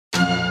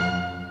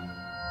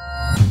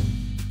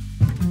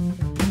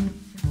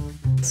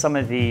some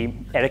of the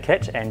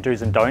etiquette and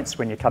do's and don'ts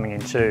when you're coming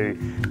into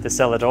the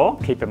cellar door.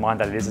 Keep in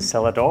mind that it is a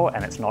cellar door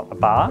and it's not a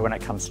bar. When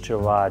it comes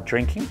to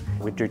drinking,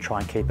 we do try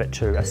and keep it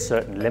to a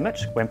certain limit.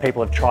 When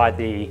people have tried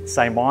the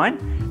same wine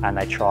and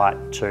they try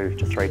it 2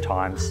 to 3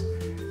 times,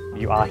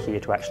 you are here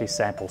to actually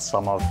sample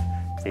some of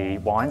the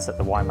wines that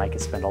the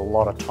winemakers spend a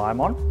lot of time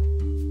on.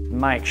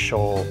 Make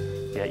sure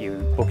that you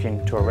book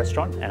into a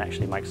restaurant and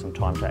actually make some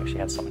time to actually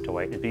have something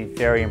to eat. It'd be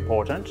very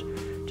important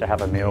to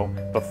have a meal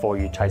before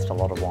you taste a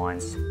lot of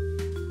wines.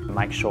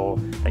 Make sure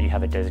that you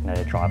have a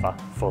designated driver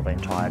for the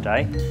entire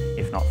day.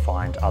 If not,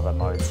 find other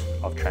modes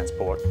of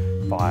transport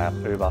via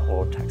Uber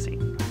or taxi.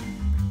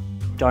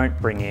 Don't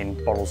bring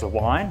in bottles of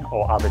wine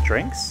or other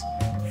drinks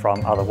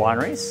from other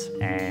wineries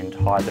and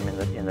hide them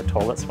in the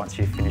toilets once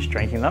you've finished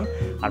drinking them.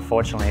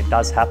 Unfortunately, it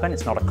does happen.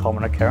 It's not a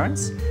common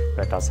occurrence,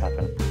 but it does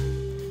happen.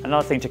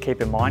 Another thing to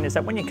keep in mind is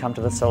that when you come to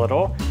the cellar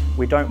door,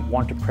 we don't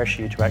want to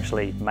pressure you to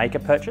actually make a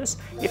purchase.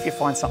 If you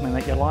find something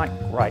that you like,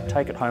 great,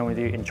 take it home with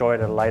you, enjoy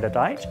it at a later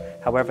date.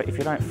 However, if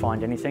you don't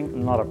find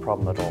anything, not a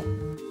problem at all.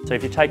 So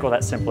if you take all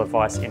that simple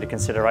advice into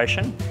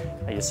consideration,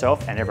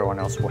 yourself and everyone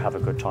else will have a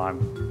good time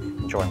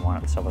enjoying wine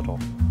at the cellar door.